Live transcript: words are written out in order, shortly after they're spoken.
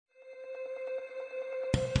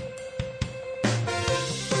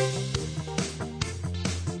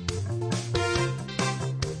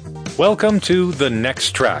Welcome to The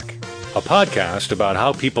Next Track, a podcast about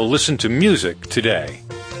how people listen to music today.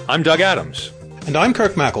 I'm Doug Adams. And I'm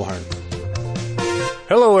Kirk McElhearn.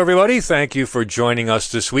 Hello, everybody. Thank you for joining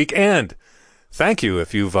us this week. And thank you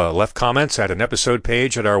if you've left comments at an episode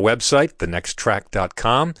page at our website,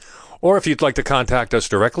 thenexttrack.com. Or if you'd like to contact us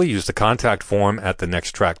directly, use the contact form at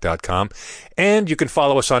thenexttrack.com. And you can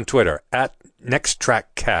follow us on Twitter at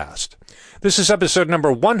NextTrackCast. This is episode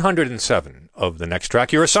number 107 of The Next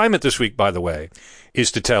Track. Your assignment this week, by the way,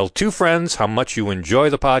 is to tell two friends how much you enjoy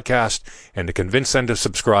the podcast and to convince them to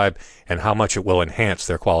subscribe and how much it will enhance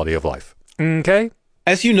their quality of life. Okay?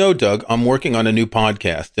 As you know, Doug, I'm working on a new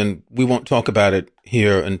podcast, and we won't talk about it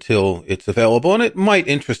here until it's available, and it might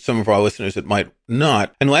interest some of our listeners, it might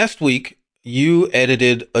not. And last week, you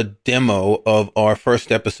edited a demo of our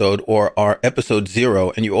first episode, or our episode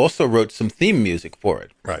 0, and you also wrote some theme music for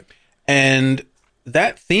it. Right. And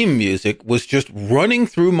that theme music was just running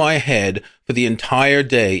through my head for the entire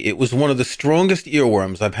day. It was one of the strongest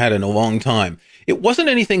earworms I've had in a long time. It wasn't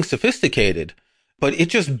anything sophisticated, but it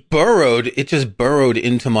just burrowed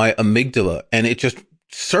into my amygdala, and it just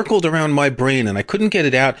circled around my brain, and I couldn't get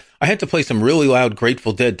it out. I had to play some really loud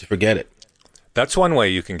Grateful Dead to forget it. That's one way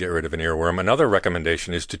you can get rid of an earworm. Another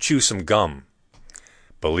recommendation is to chew some gum.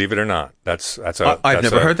 Believe it or not. I've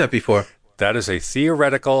never heard that before. That is a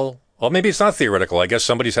theoretical, well, maybe it's not theoretical. I guess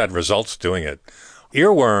somebody's had results doing it.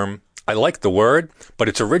 Earworm, I like the word, but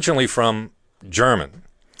it's originally from German.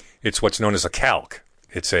 It's what's known as a calque.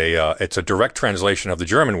 It's a direct translation of the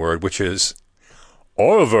German word, which is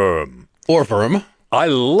Ohrwurm. Ohrwurm. I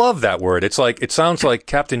love that word. It sounds like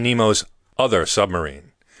Captain Nemo's other submarine.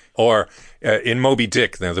 Or in Moby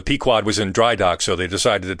Dick, the Pequod was in dry dock, so they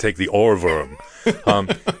decided to take the Ohrwurm.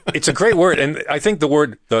 It's a great word, and I think the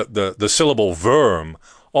word, the syllable worm,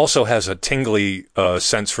 also has a tingly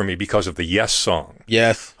sense for me because of the Yes song.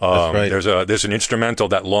 Yes, that's right. There's an instrumental,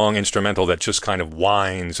 that long instrumental that just kind of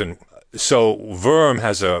whines, and so worm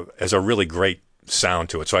has a really great sound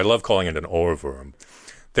to it. So I love calling it an Ohrwurm.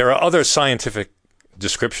 There are other scientific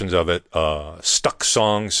descriptions of it. Stuck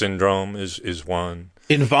song syndrome is one.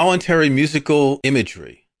 Involuntary musical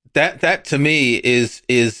imagery. That to me is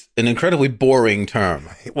an incredibly boring term.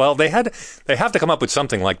 Well, they have to come up with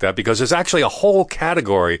something like that because there's actually a whole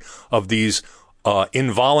category of these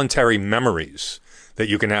involuntary memories that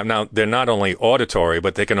you can have. Now, they're not only auditory,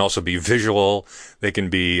 but they can also be visual. They can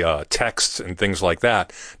be text and things like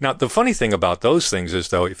that. Now, the funny thing about those things is,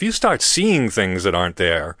 though, if you start seeing things that aren't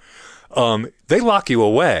there, they lock you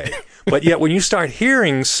away. But yet when you start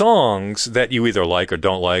hearing songs that you either like or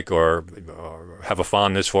don't like or have a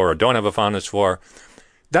fondness for or don't have a fondness for,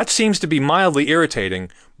 that seems to be mildly irritating,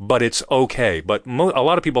 but it's okay. But a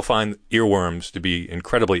lot of people find earworms to be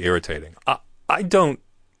incredibly irritating. I don't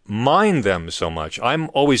mind them so much. I'm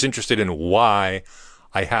always interested in why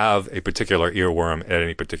I have a particular earworm at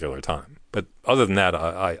any particular time. But other than that,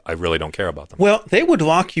 I really don't care about them. Well, they would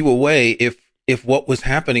lock you away if what was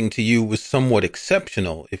happening to you was somewhat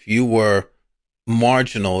exceptional, if you were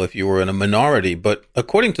marginal, if you were in a minority. But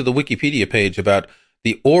according to the Wikipedia page about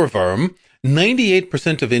the ohrwurm,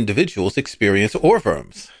 98% of individuals experience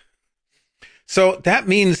ohrwurms. So that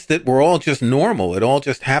means that we're all just normal. It all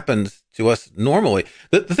just happens to us normally.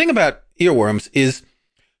 The thing about earworms is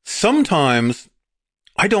sometimes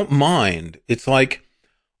I don't mind. It's like,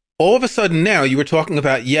 all of a sudden now you were talking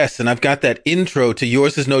about Yes, and I've got that intro to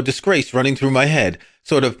Yours Is No Disgrace running through my head,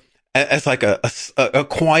 sort of as like a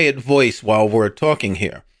quiet voice while we're talking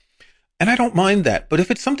here. And I don't mind that. But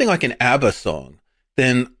if it's something like an ABBA song,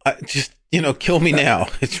 then just, kill me now.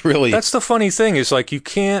 It's really... That's the funny thing is like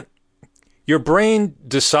your brain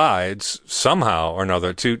decides somehow or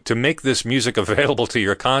another to make this music available to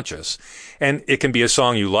your conscious. And it can be a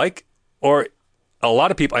song you like, or a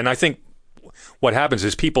lot of people, and I think what happens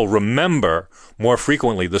is people remember more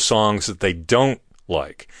frequently the songs that they don't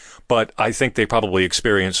like. But I think they probably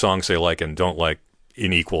experience songs they like and don't like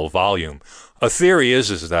in equal volume. A theory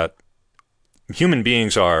is that human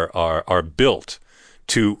beings are built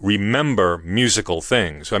to remember musical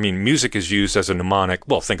things. I mean, music is used as a mnemonic.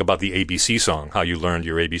 Well, think about the ABC song, how you learned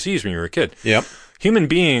your ABCs when you were a kid. Yep. Human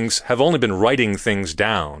beings have only been writing things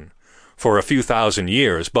down for a few thousand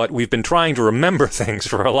years, but we've been trying to remember things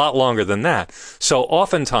for a lot longer than that. So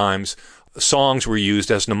oftentimes, songs were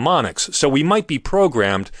used as mnemonics. So we might be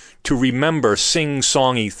programmed to remember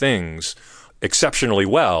sing-songy things exceptionally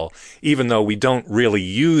well, even though we don't really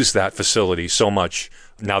use that facility so much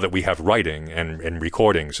now that we have writing and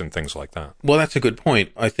recordings and things like that. Well, that's a good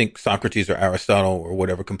point. I think Socrates or Aristotle or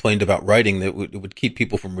whatever complained about writing that it would keep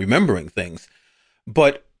people from remembering things.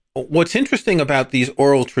 But what's interesting about these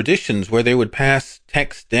oral traditions where they would pass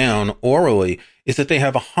text down orally is that they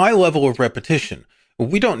have a high level of repetition.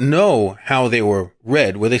 We don't know how they were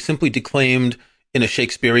read. Were they simply declaimed in a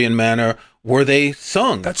Shakespearean manner? Were they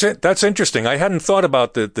sung? That's it. That's interesting. I hadn't thought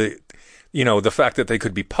about the fact that they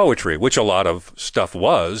could be poetry, which a lot of stuff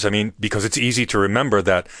was. I mean, because it's easy to remember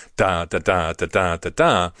that da, da, da, da, da, da,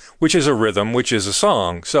 da, which is a rhythm, which is a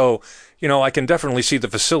song. So, I can definitely see the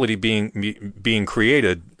facility being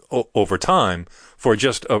created over time for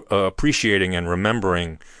just appreciating and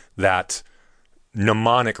remembering that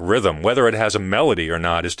mnemonic rhythm. Whether it has a melody or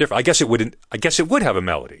not is different. I guess it would have a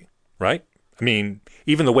melody, right? I mean,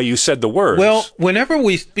 even the way you said the words. Well, whenever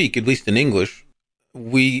we speak, at least in English,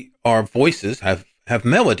 our voices have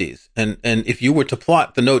melodies. And if you were to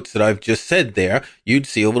plot the notes that I've just said there, you'd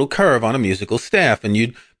see a little curve on a musical staff, and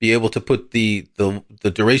you'd be able to put the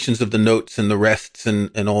durations of the notes and the rests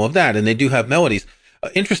and all of that. And they do have melodies.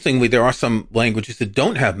 Interestingly, there are some languages that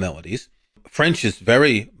don't have melodies. French is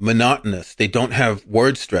very monotonous. They don't have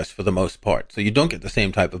word stress for the most part, so you don't get the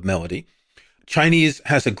same type of melody. Chinese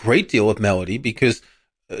has a great deal of melody because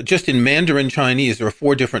just in Mandarin Chinese, there are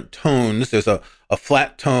 4 different tones. There's a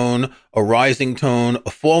flat tone, a rising tone, a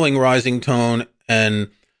falling rising tone, and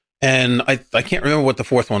I can't remember what the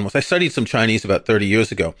 4th one was. I studied some Chinese about 30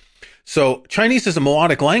 years ago. So Chinese is a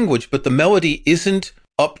melodic language, but the melody isn't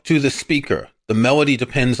up to the speaker. The melody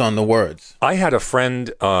depends on the words. I had a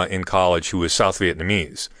friend in college who was South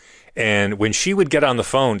Vietnamese, and when she would get on the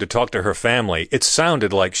phone to talk to her family, it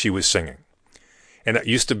sounded like she was singing. And it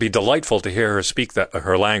used to be delightful to hear her speak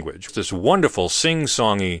her language. This wonderful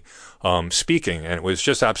sing-songy speaking, and it was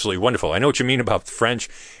just absolutely wonderful. I know what you mean about French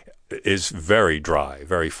is very dry,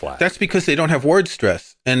 very flat. That's because they don't have word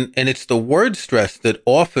stress. And it's the word stress that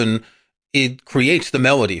often it creates the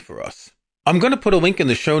melody for us. I'm going to put a link in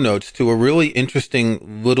the show notes to a really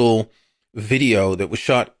interesting little video that was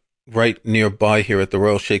shot right nearby here at the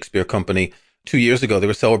Royal Shakespeare Company 2 years ago. They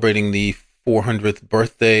were celebrating the 400th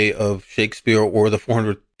birthday of Shakespeare or the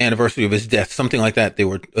 400th anniversary of his death, something like that. They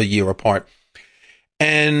were a year apart.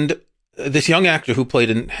 And this young actor who played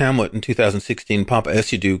in Hamlet in 2016, Papa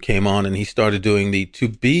Esidu, came on and he started doing the to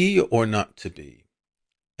be or not to be.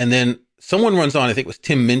 And then someone runs on, I think it was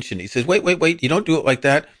Tim Minchin. He says, wait, you don't do it like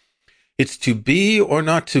that. It's to be or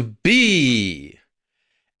not to be.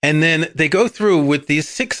 And then they go through with these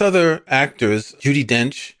 6 other actors, Judi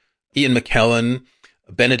Dench, Ian McKellen,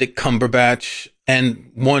 Benedict Cumberbatch,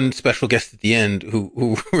 and one special guest at the end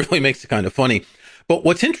who really makes it kind of funny. But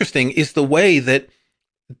what's interesting is the way that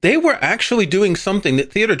they were actually doing something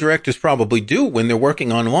that theater directors probably do when they're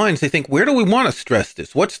working on lines. They think, where do we want to stress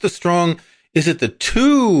this? What's the strong, is it the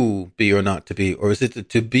to be or not to be, or is it the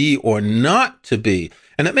to be or not to be?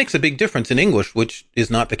 And that makes a big difference in English, which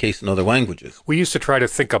is not the case in other languages. We used to try to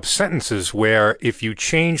think up sentences where if you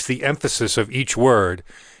change the emphasis of each word,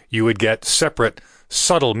 you would get separate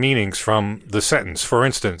subtle meanings from the sentence. For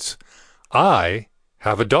instance, I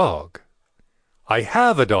have a dog. I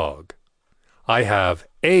have a dog. I have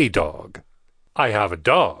a dog. I have a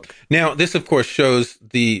dog. Now, this, of course, shows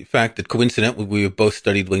the fact that coincidentally we have both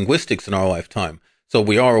studied linguistics in our lifetime. So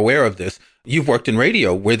we are aware of this. You've worked in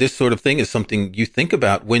radio where this sort of thing is something you think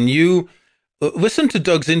about. When you listen to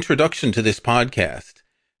Doug's introduction to this podcast,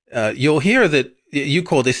 you'll hear that you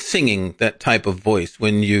call this singing, that type of voice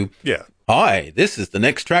when you... Yeah. Hi, this is the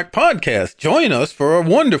Next Track Podcast. Join us for a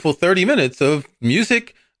wonderful 30 minutes of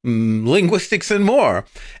music, linguistics, and more.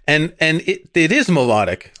 And it is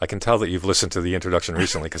melodic. I can tell that you've listened to the introduction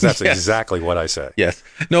recently because that's Yes. exactly what I say. Yes.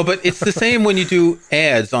 No, but it's the same when you do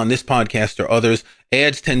ads on this podcast or others.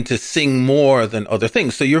 Ads tend to sing more than other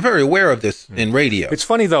things. So you're very aware of this in radio. It's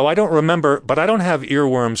funny, though. I don't remember, but I don't have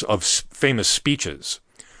earworms of famous speeches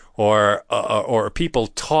or people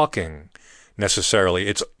talking necessarily.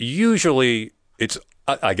 It's usually,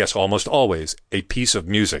 I guess almost always, a piece of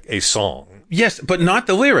music, a song. Yes, but not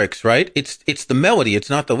the lyrics, right? It's the melody. It's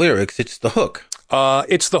not the lyrics. It's the hook.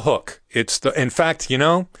 It's the hook. In fact,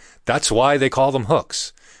 that's why they call them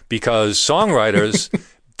hooks, because songwriters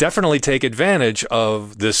definitely take advantage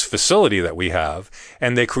of this facility that we have,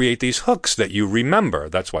 and they create these hooks that you remember.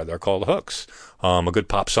 That's why they're called hooks. A good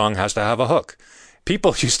pop song has to have a hook.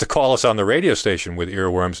 People used to call us on the radio station with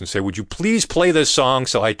earworms and say, would you please play this song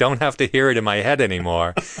so I don't have to hear it in my head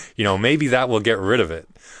anymore? Maybe that will get rid of it.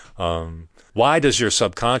 Why does your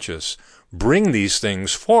subconscious bring these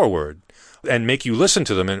things forward and make you listen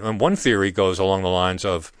to them? And one theory goes along the lines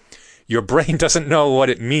of your brain doesn't know what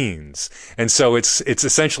it means. And so it's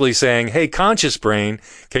essentially saying, hey, conscious brain,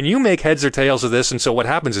 can you make heads or tails of this? And so what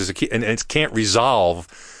happens is it can't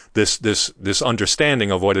resolve this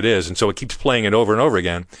understanding of what it is. And so it keeps playing it over and over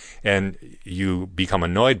again, and you become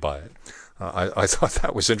annoyed by it. I thought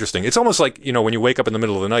that was interesting. It's almost like, when you wake up in the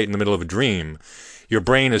middle of the night in the middle of a dream, your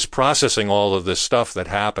brain is processing all of this stuff that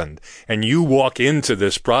happened, and you walk into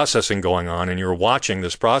this processing going on, and you're watching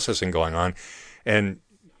this processing going on, and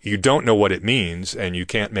you don't know what it means, and you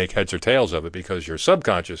can't make heads or tails of it because your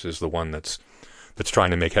subconscious is the one that's trying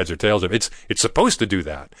to make heads or tails of it. It's supposed to do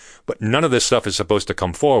that, but none of this stuff is supposed to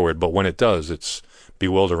come forward, but when it does, it's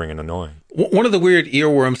bewildering and annoying. One of the weird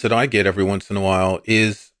earworms that I get every once in a while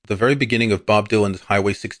is the very beginning of Bob Dylan's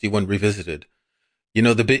Highway 61 Revisited.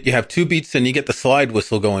 The bit, you have two beats and you get the slide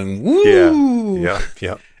whistle going, woo!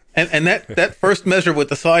 Yeah. And that first measure with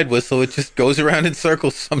the slide whistle, it just goes around in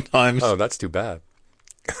circles sometimes. Oh, that's too bad.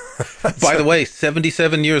 By the way,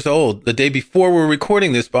 77 years old. The day before we're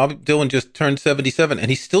recording this, Bob Dylan just turned 77, and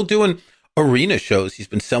he's still doing arena shows. He's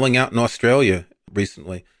been selling out in Australia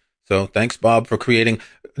recently. So thanks, Bob, for creating.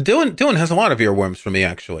 Dylan has a lot of earworms for me,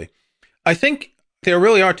 actually. I think there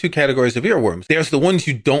really are two categories of earworms. There's the ones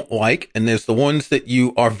you don't like, and there's the ones that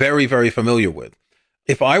you are very, very familiar with.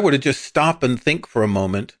 If I were to just stop and think for a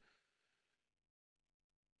moment,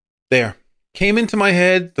 there came into my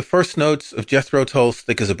head the first notes of Jethro Tull's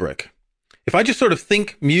Thick as a Brick. If I just sort of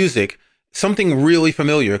think music, something really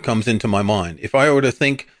familiar comes into my mind. If I were to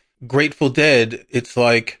think Grateful Dead, it's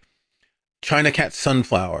like China Cat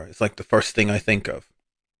Sunflower. It's like the first thing I think of.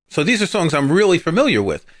 So these are songs I'm really familiar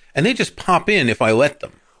with, and they just pop in if I let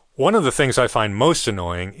them. One of the things I find most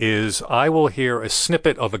annoying is I will hear a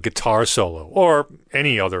snippet of a guitar solo or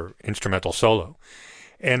any other instrumental solo,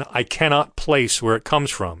 and I cannot place where it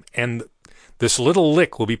comes from. And this little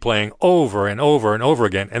lick will be playing over and over and over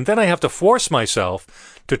again, and then I have to force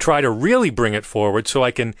myself to try to really bring it forward so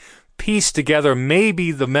I can piece together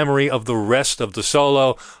maybe the memory of the rest of the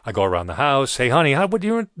solo. I go around the house. Hey, honey,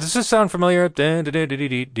 does this sound familiar? That's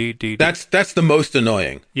the most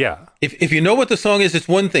annoying. Yeah. If you know what the song is, it's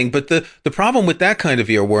one thing. But the problem with that kind of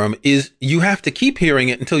earworm is you have to keep hearing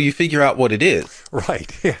it until you figure out what it is.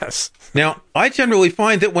 Right. Yes. Now, I generally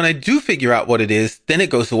find that when I do figure out what it is, then it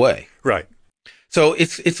goes away. Right. So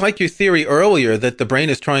it's like your theory earlier that the brain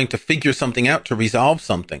is trying to figure something out to resolve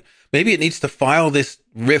something. Maybe it needs to file this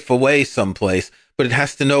riff away someplace, but it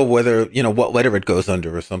has to know whether, what letter it goes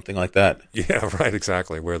under or something like that. Yeah, right,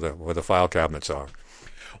 exactly, where the file cabinets are.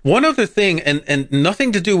 One other thing, and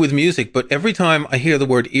nothing to do with music, but every time I hear the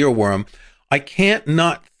word earworm, I can't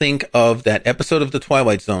not think of that episode of The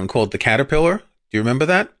Twilight Zone called The Caterpillar. Do you remember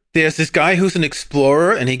that? There's this guy who's an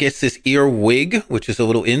explorer, and he gets this ear wig, which is a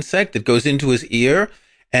little insect that goes into his ear,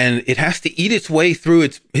 and it has to eat its way through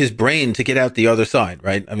his brain to get out the other side,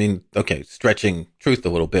 right? I mean, okay, stretching truth a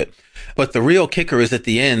little bit. But the real kicker is at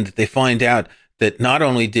the end, they find out that not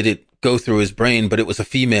only did it go through his brain, but it was a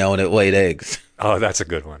female and it laid eggs. Oh, that's a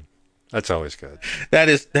good one. That's always good. That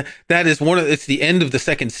is it's the end of the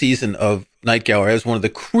second season of Night Gallery. It's one of the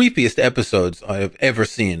creepiest episodes I have ever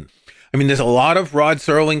seen. I mean, there's a lot of Rod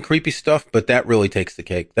Serling creepy stuff, but that really takes the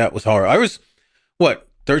cake. That was horror. I was,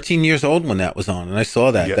 13 years old when that was on, and I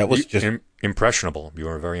saw that. Yeah, that was just impressionable. You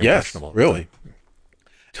were very impressionable. Yes, really.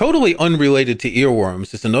 Totally unrelated to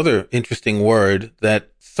earworms is another interesting word that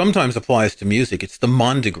sometimes applies to music. It's the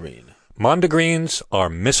Mondegreen. Mondegreens are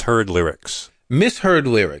misheard lyrics. Misheard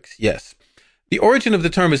lyrics, yes. The origin of the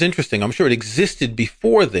term is interesting. I'm sure it existed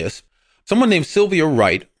before this. Someone named Sylvia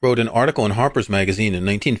Wright wrote an article in Harper's Magazine in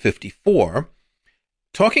 1954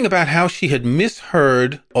 talking about how she had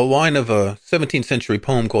misheard a line of a 17th century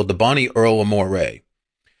poem called The Bonnie Earl o' Moray.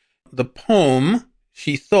 The poem,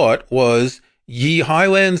 she thought, was, "Ye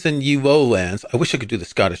highlands and ye lowlands." I wish I could do the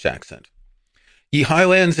Scottish accent. "Ye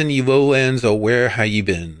highlands and ye lowlands, oh, where ha' ye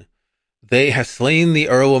been? They ha' slain the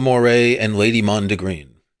Earl o' Moray and Lady Mondegreen."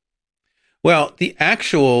 Well, the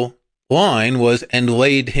actual line was, "and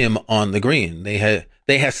laid him on the green." They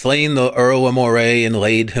ha' slain the Earl o' Moray and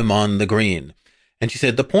laid him on the green. And she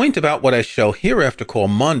said, the point about what I shall hereafter call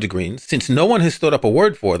Mondegreens, since no one has thought up a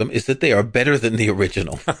word for them, is that they are better than the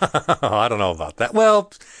original. I don't know about that.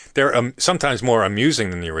 Well, they're sometimes more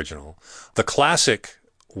amusing than the original. The classic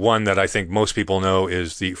one that I think most people know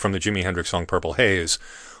is from the Jimi Hendrix song Purple Haze,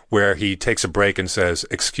 where he takes a break and says,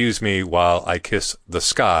 "Excuse me while I kiss the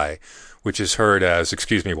sky," which is heard as,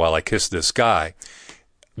 "Excuse me while I kiss this guy."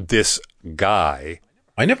 This guy.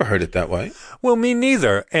 I never heard it that way. Well, me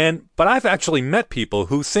neither. But I've actually met people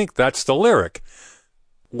who think that's the lyric.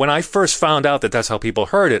 When I first found out that that's how people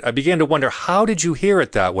heard it, I began to wonder, how did you hear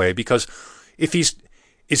it that way? Because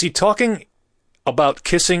is he talking about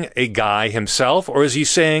kissing a guy himself, or is he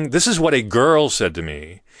saying, this is what a girl said to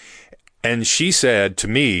me? And she said to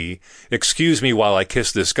me, "Excuse me while I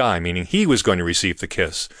kiss this guy," meaning he was going to receive the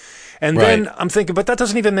kiss. And then I'm thinking, but that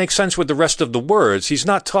doesn't even make sense with the rest of the words. He's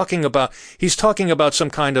talking about some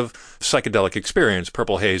kind of psychedelic experience,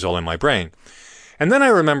 purple haze all in my brain. And then I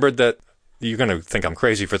remembered that, you're going to think I'm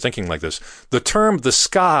crazy for thinking like this, the term the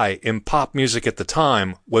sky in pop music at the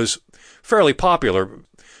time was fairly popular.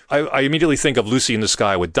 I immediately think of Lucy in the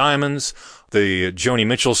Sky with Diamonds, the Joni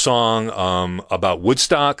Mitchell song about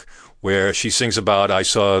Woodstock, where she sings about, I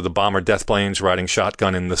saw the bomber death planes riding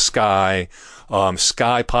shotgun in the sky,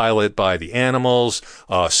 Sky Pilot by the Animals,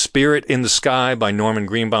 Spirit in the Sky by Norman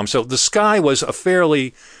Greenbaum. So the sky was a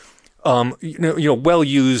fairly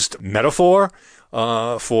well-used metaphor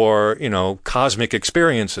for, cosmic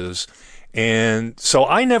experiences. And so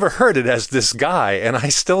I never heard it as this guy, and I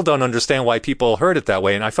still don't understand why people heard it that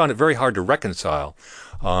way, and I found it very hard to reconcile.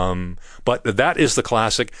 But that is the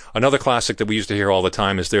classic. Another classic that we used to hear all the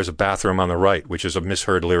time is There's a Bathroom on the Right, which is a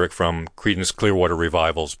misheard lyric from Creedence Clearwater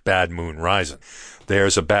Revival's Bad Moon Rising.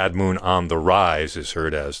 There's a bad moon on the rise is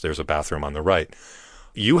heard as There's a Bathroom on the Right.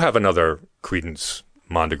 You have another Creedence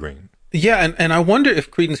Mondegreen. Yeah, and I wonder if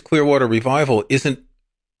Creedence Clearwater Revival isn't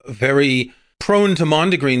very prone to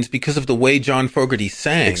Mondegreens because of the way John Fogerty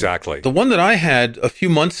sang. Exactly. The one that I had a few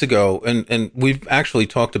months ago, and we've actually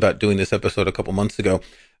talked about doing this episode a couple months ago,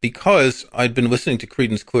 because I'd been listening to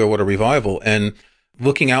Creedence Clearwater Revival, and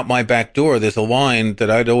looking out my back door, there's a line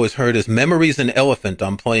that I'd always heard as "Memory's an elephant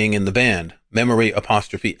I'm playing in the band." Memory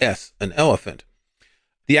 '(S), an elephant.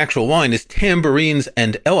 The actual line is "Tambourines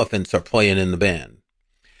and elephants are playing in the band."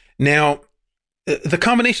 Now, the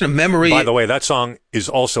combination of memory... By the way, that song is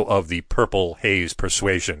also of the Purple Haze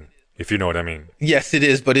persuasion, if you know what I mean. Yes, it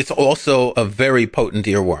is, but it's also a very potent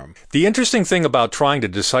earworm. The interesting thing about trying to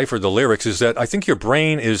decipher the lyrics is that I think your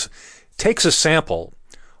brain takes a sample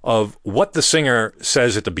of what the singer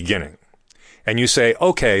says at the beginning. And you say,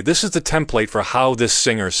 okay, this is the template for how this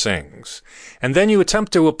singer sings. And then you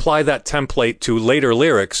attempt to apply that template to later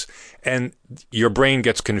lyrics, and your brain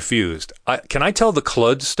gets confused. Can I tell the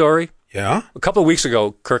Clud story? Yeah? A couple of weeks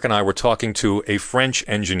ago, Kirk and I were talking to a French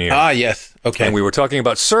engineer. Ah, yes. Okay. And we were talking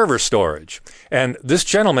about server storage. And this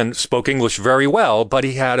gentleman spoke English very well, but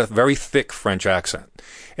he had a very thick French accent.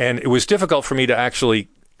 And it was difficult for me to actually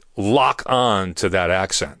lock on to that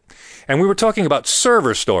accent. And we were talking about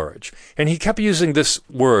server storage. And he kept using this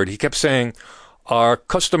word. He kept saying, our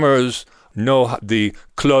customers know the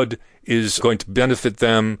CLUD is going to benefit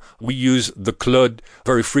them. We use the CLUD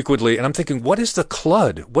very frequently. And I'm thinking, what is the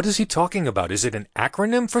CLUD? What is he talking about? Is it an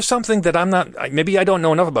acronym for something that I'm not, maybe I don't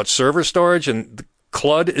know enough about server storage, and the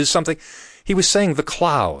CLUD is something. He was saying the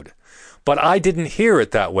cloud, but I didn't hear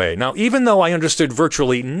it that way. Now, even though I understood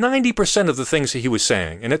virtually 90% of the things that he was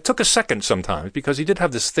saying, and it took a second sometimes because he did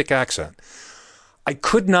have this thick accent, I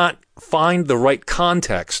could not find the right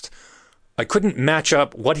context. I couldn't match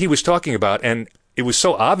up what he was talking about, and it was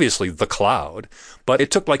so obviously the cloud, but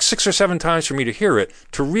it took like 6 or 7 times for me to hear it,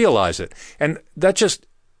 to realize it. And that just,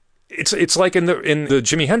 it's like in the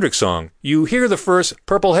Jimi Hendrix song. You hear the first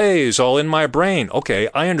Purple Haze all in my brain. Okay,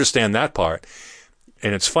 I understand that part.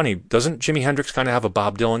 And it's funny, doesn't Jimi Hendrix kind of have a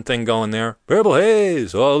Bob Dylan thing going there? Purple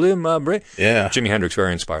Haze all in my brain. Yeah. Jimi Hendrix,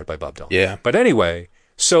 very inspired by Bob Dylan. Yeah. But anyway,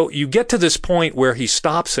 so you get to this point where he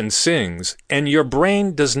stops and sings, and your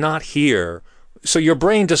brain does not hear. So your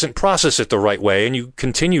brain doesn't process it the right way, and you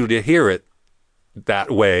continue to hear it that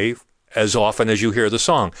way as often as you hear the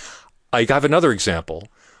song. I have another example.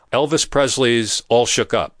 Elvis Presley's All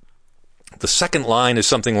Shook Up. The second line is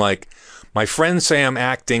something like, my friends say I'm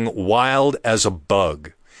acting wild as a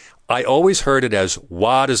bug. I always heard it as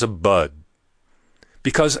wad as a bud.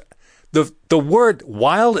 Because the word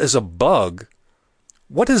wild as a bug,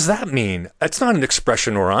 what does that mean? That's not an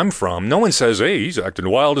expression where I'm from. No one says, hey, he's acting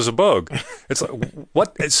wild as a bug. It's like,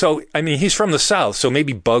 what? So, I mean, he's from the South, so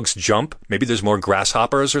maybe bugs jump. Maybe there's more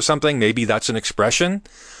grasshoppers or something. Maybe that's an expression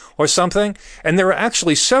or something. And there are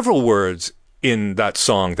actually several words in that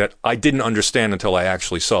song that I didn't understand until I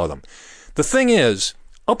actually saw them. The thing is,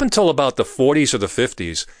 up until about the 40s or the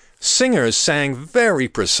 50s, singers sang very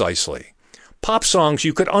precisely. Pop songs,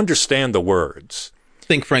 you could understand the words.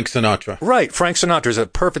 Think Frank Sinatra. Right. Frank Sinatra is a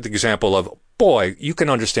perfect example of, boy, you can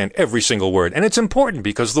understand every single word. And it's important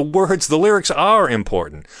because the words, the lyrics are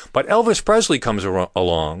important. But Elvis Presley comes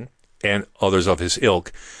along, and others of his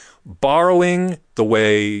ilk, borrowing the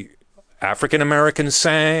way African Americans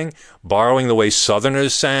sang, borrowing the way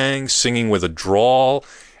Southerners sang, singing with a drawl.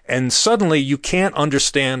 And suddenly you can't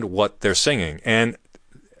understand what they're singing. And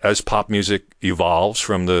as pop music evolves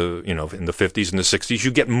from the, in the 50s and the 60s, you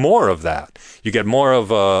get more of that. You get more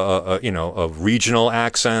of, of regional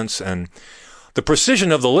accents. And the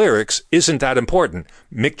precision of the lyrics isn't that important.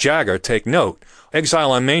 Mick Jagger, take note.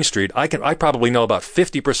 Exile on Main Street, I probably know about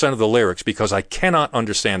 50% of the lyrics because I cannot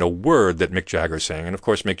understand a word that Mick Jagger is saying. And of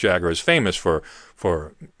course, Mick Jagger is famous for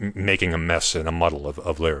making a mess and a muddle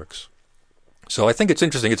of lyrics. So I think it's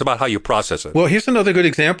interesting. It's about how you process it. Well, here's another good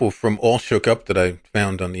example from All Shook Up that I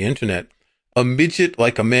found on the internet. A midget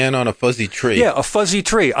like a man on a fuzzy tree. Yeah, a fuzzy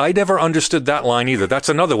tree. I never understood that line either. That's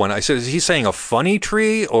another one. I said, is he saying a funny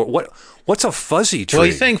tree or what? What's a fuzzy tree? Well,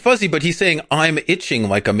 he's saying fuzzy, but he's saying I'm itching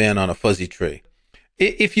like a man on a fuzzy tree.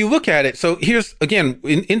 If you look at it, so here's, again,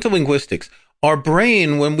 into linguistics, our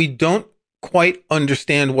brain, when we don't quite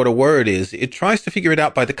understand what a word is, it tries to figure it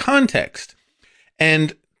out by the context.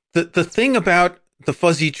 And the thing about the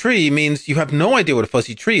fuzzy tree means you have no idea what a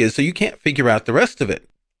fuzzy tree is, so you can't figure out the rest of it.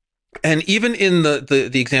 And even in the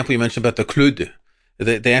example you mentioned about the cloud,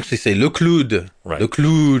 they actually say le cloud. Right. Le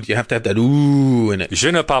cloud. You have to have that ooh in it. Je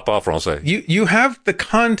ne parle pas français. You have the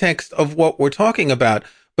context of what we're talking about,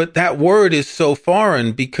 but that word is so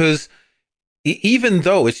foreign because even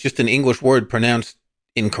though it's just an English word pronounced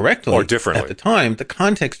incorrectly or differently at the time, the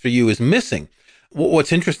context for you is missing.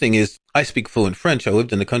 What's interesting is I speak fluent French. I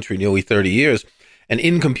lived in the country nearly 30 years. And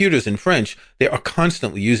in computers in French, they are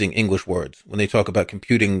constantly using English words when they talk about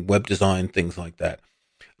computing, web design, things like that.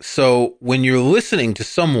 So when you're listening to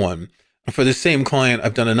someone, for the same client,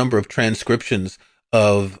 I've done a number of transcriptions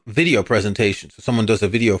of video presentations. So someone does a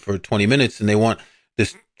video for 20 minutes and they want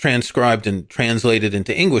this transcribed and translated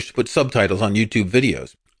into English to put subtitles on YouTube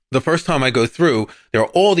videos. The first time I go through, there are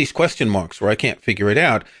all these question marks where I can't figure it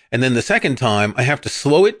out. And then the second time, I have to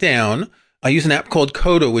slow it down. I use an app called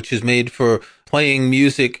Coda, which is made for playing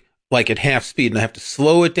music like at half speed, and I have to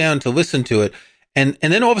slow it down to listen to it. And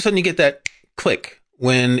then all of a sudden you get that click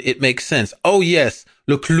when it makes sense. Oh, yes,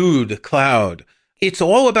 le cloud. It's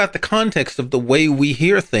all about the context of the way we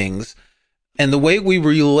hear things and the way we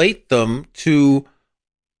relate them to,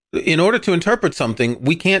 in order to interpret something,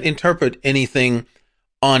 we can't interpret anything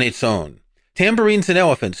on its own. Tambourines and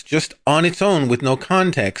elephants, just on its own with no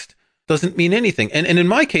context, doesn't mean anything. And in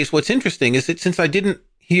my case, what's interesting is that since I didn't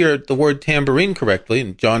hear the word tambourine correctly,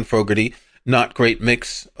 and John Fogerty, not great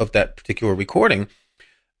mix of that particular recording,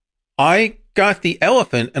 I got the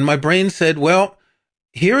elephant and my brain said, well,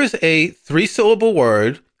 here is a 3-syllable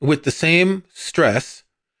word with the same stress,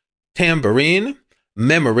 tambourine,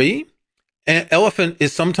 memory. And elephant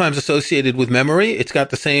is sometimes associated with memory. It's got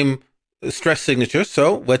the same stress signature,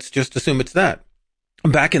 so let's just assume it's that.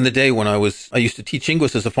 Back in the day when I used to teach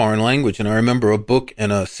English as a foreign language, and I remember a book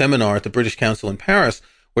and a seminar at the British Council in Paris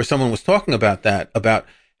where someone was talking about that, about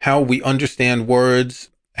how we understand words,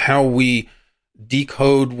 how we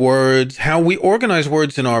decode words, how we organize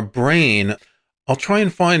words in our brain. I'll try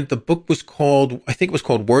and find, the book was called, I think it was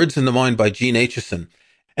called Words in the Mind by Gene Aitchison.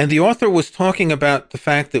 And the author was talking about the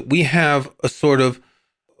fact that we have a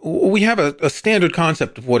standard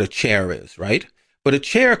concept of what a chair is, right? But a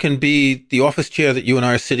chair can be the office chair that you and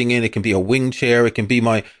I are sitting in. It can be a wing chair. It can be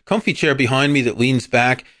my comfy chair behind me that leans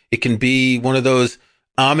back. It can be one of those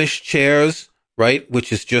Amish chairs, right?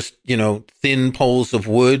 Which is just, thin poles of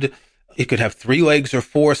wood. It could have 3 legs or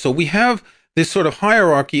 4. So we have this sort of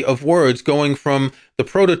hierarchy of words going from the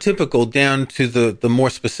prototypical down to the more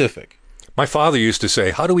specific. My father used to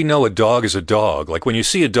say, how do we know a dog is a dog? Like when you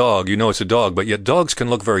see a dog, you know it's a dog, but yet dogs can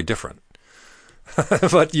look very different.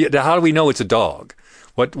 But how do we know it's a dog?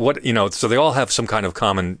 So they all have some kind of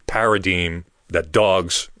common paradigm that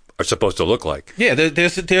dogs are supposed to look like. Yeah,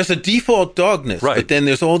 there's a default dogness, right. But then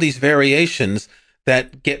there's all these variations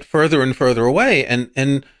that get further and further away.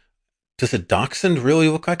 And does a dachshund really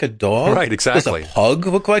look like a dog? Right, exactly. Does a pug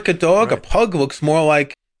look like a dog? Right. A pug looks more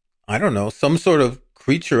like, I don't know, some sort of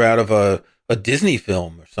creature out of a Disney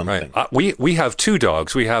film or something. Right. We have 2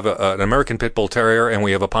 dogs. We have an American Pit Bull Terrier and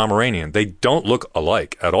we have a Pomeranian. They don't look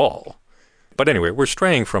alike at all. But anyway, we're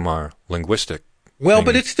straying from our linguistic. Well,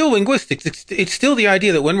 but it's still linguistics. It's still the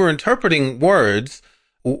idea that when we're interpreting words,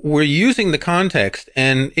 we're using the context.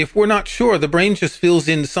 And if we're not sure, the brain just fills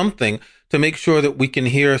in something to make sure that we can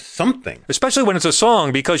hear something. Especially when it's a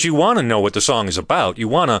song, because you want to know what the song is about. You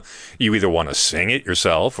either want to sing it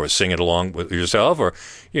yourself or sing it along with yourself or,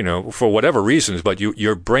 for whatever reasons, but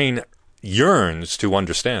your brain yearns to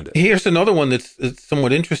understand it. Here's another one that's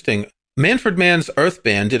somewhat interesting. Manfred Mann's Earth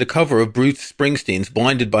Band did a cover of Bruce Springsteen's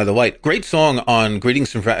Blinded by the Light. Great song on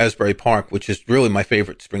Greetings from Asbury Park, which is really my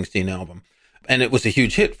favorite Springsteen album. And it was a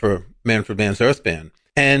huge hit for Manfred Mann's Earth Band.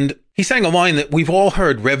 And he sang a line that we've all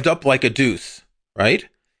heard, revved up like a deuce, right?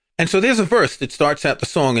 And so there's a verse that starts out the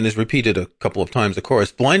song and is repeated a couple of times, the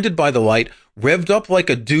chorus. Blinded by the light, revved up like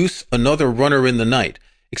a deuce, another runner in the night.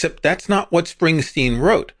 Except that's not what Springsteen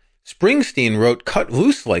wrote. Springsteen wrote Cut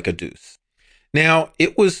Loose Like a Deuce. Now,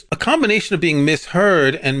 it was a combination of being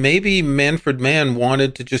misheard, and maybe Manfred Mann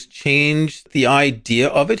wanted to just change the idea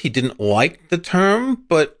of it. He didn't like the term,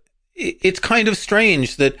 but it's kind of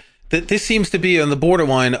strange that this seems to be on the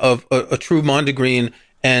borderline of a true Mondegreen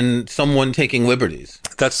and someone taking liberties.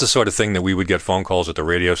 That's the sort of thing that we would get phone calls at the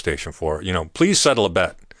radio station for. Please settle a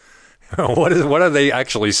bet. What are they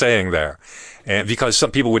actually saying there? And because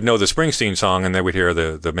some people would know the Springsteen song and they would hear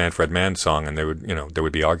the Manfred Mann song, and they would, there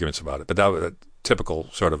would be arguments about it. But that was a typical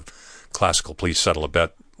sort of classical, please settle a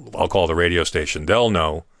bet. I'll call the radio station. They'll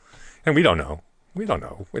know. And we don't know. We don't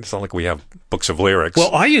know. It's not like we have books of lyrics.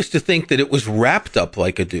 Well, I used to think that it was wrapped up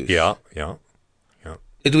like a deuce. Yeah.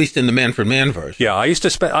 At least in the Manfred Mann version. Yeah, I used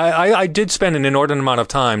to spend. I did spend an inordinate amount of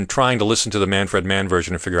time trying to listen to the Manfred Mann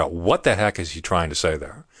version and figure out what the heck is he trying to say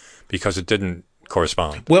there, because it didn't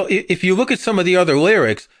correspond. Well, if you look at some of the other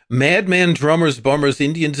lyrics, madman, drummers, bummers,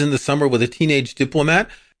 Indians in the summer with a teenage diplomat,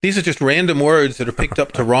 these are just random words that are picked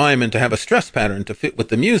up to rhyme and to have a stress pattern to fit with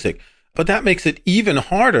the music. But that makes it even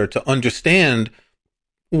harder to understand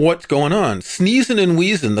what's going on. Sneezing and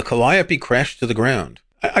wheezing, the calliope crashed to the ground.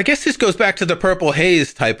 I guess this goes back to the Purple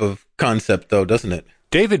Haze type of concept, though, doesn't it?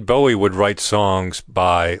 David Bowie would write songs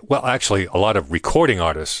actually, a lot of recording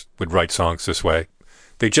artists would write songs this way.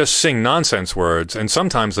 They just sing nonsense words, and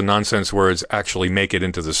sometimes the nonsense words actually make it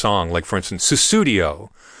into the song. Like, for instance, Sussudio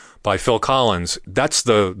by Phil Collins. That's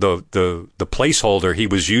the placeholder he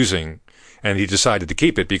was using, and he decided to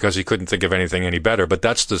keep it because he couldn't think of anything any better. But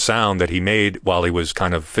that's the sound that he made while he was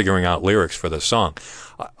kind of figuring out lyrics for the song.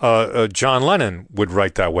 John Lennon would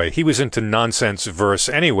write that way. He was into nonsense verse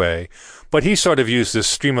anyway, but he sort of used this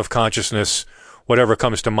stream of consciousness. Whatever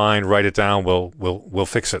comes to mind, write it down. We'll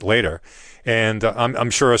fix it later. And I'm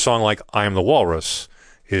sure a song like "I Am the Walrus"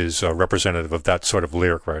 is representative of that sort of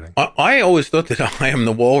lyric writing. I always thought that "I Am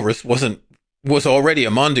the Walrus" was already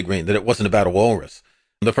a Mondegreen, that it wasn't about a walrus.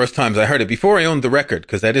 The first times I heard it, before I owned the record,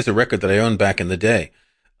 because that is a record that I owned back in the day,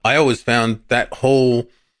 I always found that whole,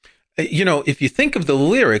 if you think of the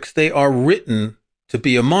lyrics, they are written to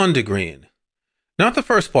be a Mondegreen. Not the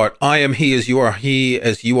first part, I am he as you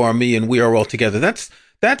are me, and we are all together. That's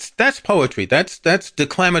poetry. That's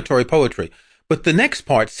declamatory poetry. But the next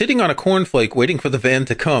part, sitting on a cornflake waiting for the van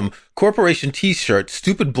to come, corporation t-shirt,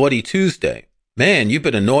 stupid bloody Tuesday. Man, you've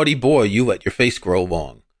been a naughty boy, you let your face grow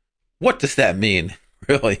long. What does that mean,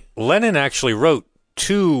 really? Lennon actually wrote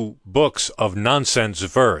 2 books of nonsense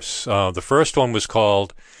verse. The first one was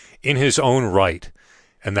called In His Own Right,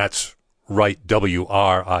 and that's right,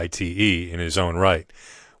 W-R-I-T-E, in his own right,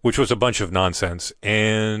 which was a bunch of nonsense.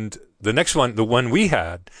 And the next one, the one we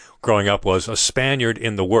had growing up, was A Spaniard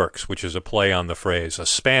in the Works, which is a play on the phrase, a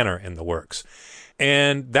spanner in the works.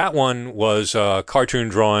 And that one was cartoon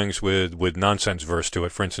drawings with nonsense verse to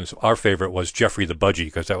it. For instance, our favorite was Jeffrey the Budgie,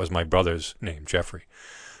 because that was my brother's name, Jeffrey.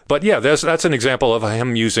 But yeah, that's an example of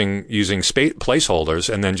him using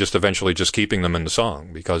placeholders and then just eventually just keeping them in the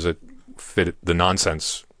song because it fit the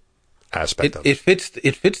nonsense aspect of it. It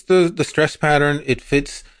fits the stress pattern. It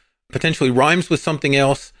fits, potentially rhymes with something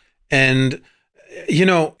else. And,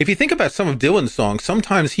 if you think about some of Dylan's songs,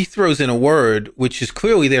 sometimes he throws in a word which is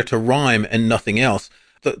clearly there to rhyme and nothing else.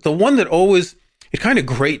 The one that always, it kind of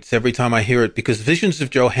grates every time I hear it, because Visions of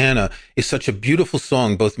Johanna is such a beautiful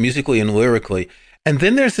song, both musically and lyrically. And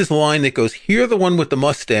then there's this line that goes, hear the one with the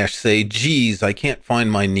mustache say, geez, I can't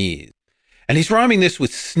find my knees. And he's rhyming this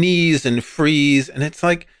with sneeze and freeze. And it's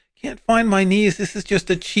like, can't find my knees. This is just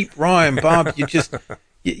a cheap rhyme, Bob. You just,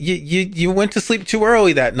 you went to sleep too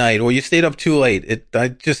early that night, or you stayed up too late.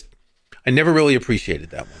 I never really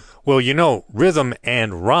appreciated that one. Well, rhythm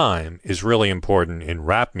and rhyme is really important in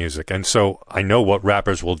rap music. And so I know what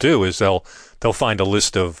rappers will do is they'll find a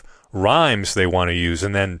list of rhymes they want to use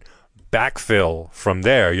and then backfill from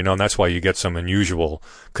there, and that's why you get some unusual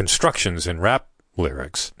constructions in rap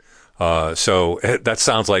lyrics. So that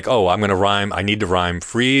sounds like, I'm going to rhyme. I need to rhyme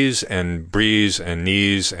freeze and breeze and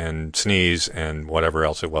knees and sneeze and whatever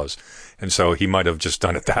else it was. And so he might have just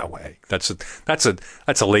done it that way. That's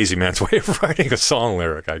a lazy man's way of writing a song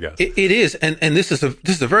lyric, I guess. It is. And this is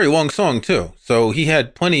a very long song too. So he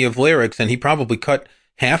had plenty of lyrics, and he probably cut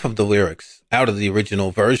half of the lyrics out of the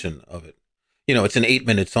original version of it. It's an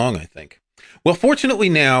 8-minute song, I think. Well, fortunately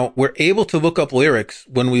now we're able to look up lyrics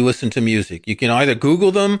when we listen to music. You can either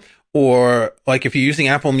Google them, or like if you're using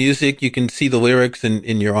Apple Music, you can see the lyrics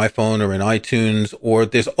in your iPhone or in iTunes, or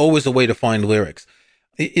there's always a way to find lyrics.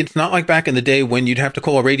 It's not like back in the day when you'd have to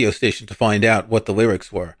call a radio station to find out what the lyrics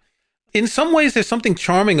were. In some ways, there's something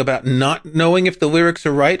charming about not knowing if the lyrics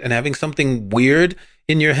are right and having something weird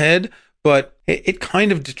in your head, but it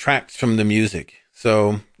kind of detracts from the music.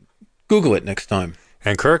 So Google it next time.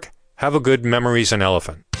 And Kirk, have a good Memories and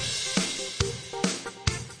Elephant.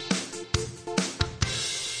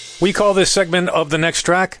 We call this segment of The Next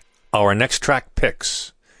Track our Next Track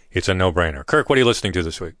Picks. It's a no-brainer. Kirk, what are you listening to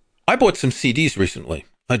this week? I bought some CDs recently.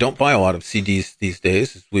 I don't buy a lot of CDs these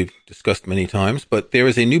days, as we've discussed many times, but there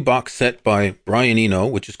is a new box set by Brian Eno,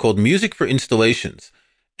 which is called Music for Installations.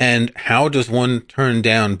 And how does one turn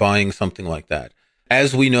down buying something like that?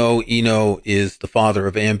 As we know, Eno is the father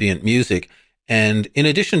of ambient music. And in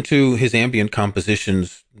addition to his ambient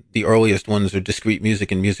compositions, the earliest ones are discrete music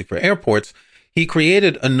and music for airports, he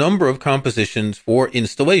created a number of compositions for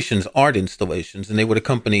installations, art installations, and they would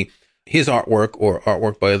accompany his artwork or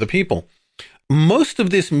artwork by other people. Most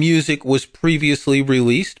of this music was previously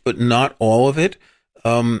released, but not all of it.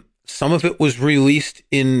 Some of it was released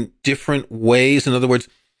in different ways. In other words,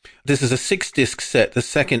 this is a 6-disc set. The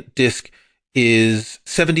second disc is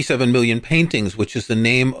 77 Million Paintings, which is the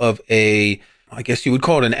name of I guess you would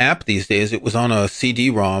call it an app these days. It was on a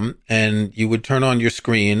CD-ROM, and you would turn on your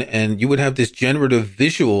screen, and you would have this generative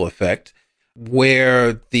visual effect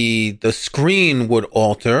where the screen would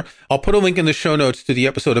alter. I'll put a link in the show notes to the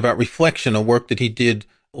episode about Reflection, a work that he did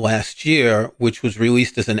last year, which was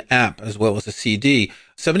released as an app as well as a CD.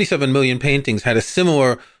 77 Million Paintings had a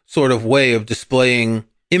similar sort of way of displaying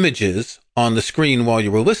images on the screen while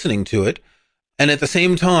you were listening to it. And at the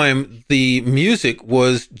same time, the music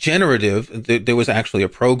was generative. There was actually a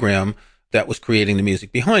program that was creating the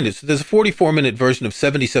music behind it. So there's a 44-minute version of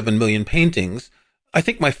 77 Million Paintings. I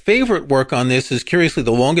think my favorite work on this is, curiously,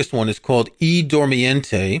 the longest one is called E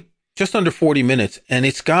Dormiente, just under 40 minutes. And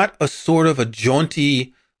it's got a sort of a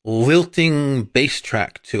jaunty, lilting bass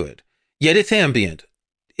track to it. Yet it's ambient.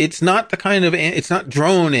 It's not it's not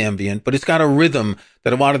drone ambient, but it's got a rhythm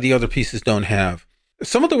that a lot of the other pieces don't have.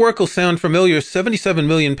 Some of the work will sound familiar. 77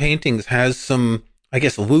 Million Paintings has some, I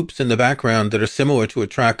guess, loops in the background that are similar to a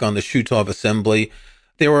track on the Shutov Assembly.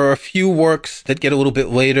 There are a few works that get a little bit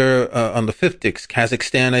later on the 5th disc.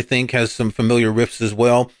 Kazakhstan, I think, has some familiar riffs as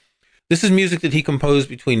well. This is music that he composed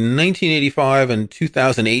between 1985 and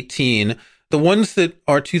 2018. The ones that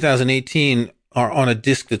are 2018 are on a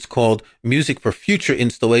disc that's called Music for Future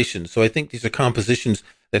Installations. So I think these are compositions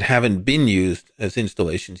that haven't been used as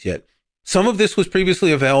installations yet. Some of this was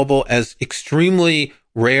previously available as extremely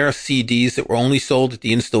rare CDs that were only sold at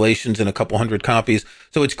the installations in a couple hundred copies.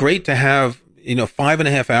 So it's great to have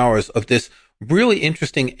 5.5 hours of this really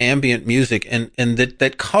interesting ambient music and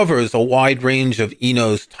that covers a wide range of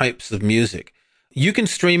Eno's types of music. You can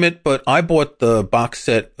stream it, but I bought the box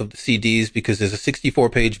set of the CDs because there's a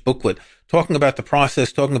 64-page booklet talking about the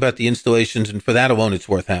process, talking about the installations, and for that alone, it's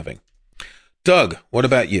worth having. Doug, what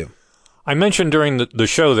about you? I mentioned during the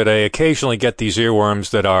show that I occasionally get these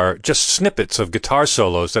earworms that are just snippets of guitar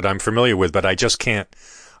solos that I'm familiar with, but I just can't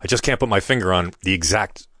put my finger on the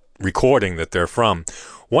exact recording that they're from.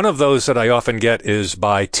 One of those that I often get is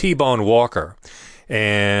by T-Bone Walker,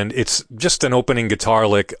 and it's just an opening guitar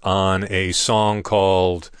lick on a song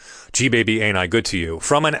called Gee Baby Ain't I Good to You,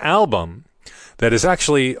 from an album that is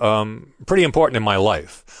actually pretty important in my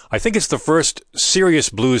life. I think it's the first serious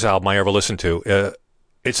blues album I ever listened to.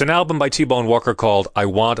 It's an album by T-Bone Walker called I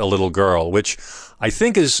Want a Little Girl, which I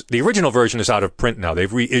think is, the original version is out of print now.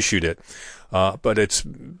 They've reissued it. But it's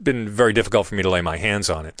been very difficult for me to lay my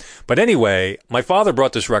hands on it. But anyway, my father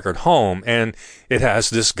brought this record home, and it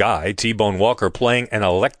has this guy, T-Bone Walker, playing an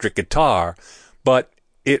electric guitar, but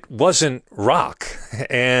it wasn't rock,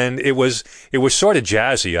 and it was sort of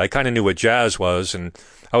jazzy. I kind of knew what jazz was, and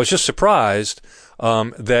I was just surprised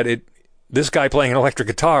that this guy playing an electric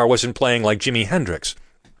guitar wasn't playing like Jimi Hendrix.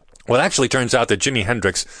 Well, it actually turns out that Jimi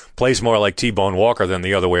Hendrix plays more like T-Bone Walker than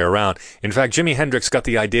the other way around. In fact, Jimi Hendrix got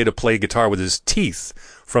the idea to play guitar with his teeth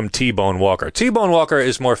from T-Bone Walker. T-Bone Walker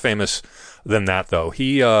is more famous than that, though.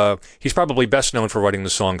 He's probably best known for writing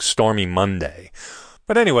the song Stormy Monday.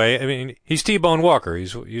 But anyway, I mean, he's T-Bone Walker.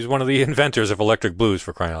 He's one of the inventors of electric blues,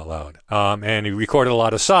 for crying out loud. And he recorded a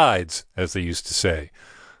lot of sides, as they used to say.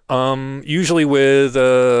 Usually with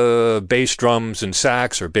bass drums and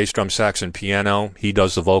sax, or bass drum, sax, and piano. He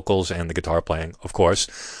does the vocals and the guitar playing, of course.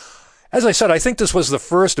 As I said, I think this was the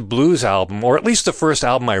first blues album, or at least the first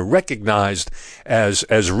album I recognized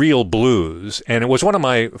as real blues. And it was one of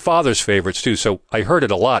my father's favorites, too, so I heard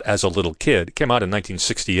it a lot as a little kid. It came out in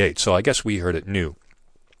 1968, so I guess we heard it new.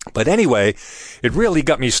 But anyway, it really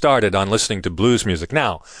got me started on listening to blues music.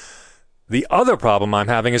 Now, the other problem I'm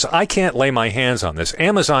having is I can't lay my hands on this.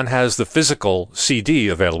 Amazon has the physical CD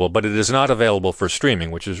available, but it is not available for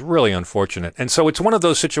streaming, which is really unfortunate. And so it's one of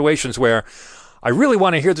those situations where I really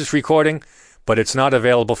want to hear this recording, but it's not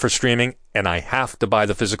available for streaming, and I have to buy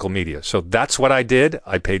the physical media. So that's what I did.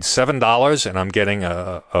 I paid $7, and I'm getting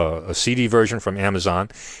a CD version from Amazon,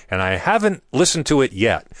 and I haven't listened to it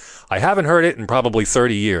yet. I haven't heard it in probably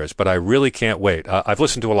 30 years, but I really can't wait. I've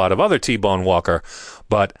listened to a lot of other T-Bone Walker,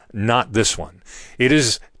 but not this one. It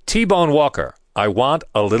is T-Bone Walker, I Want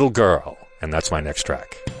a Little Girl, and that's my next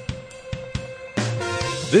track.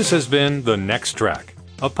 This has been The Next Track,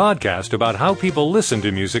 a podcast about how people listen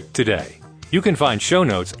to music today. You can find show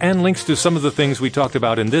notes and links to some of the things we talked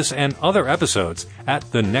about in this and other episodes at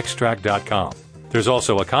thenexttrack.com. There's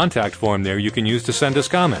also a contact form there you can use to send us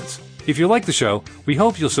comments. If you like the show, we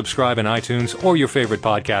hope you'll subscribe in iTunes or your favorite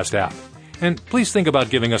podcast app. And please think about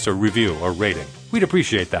giving us a review or rating. We'd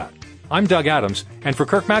appreciate that. I'm Doug Adams, and for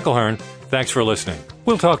Kirk McElhearn, thanks for listening.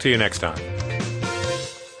 We'll talk to you next time.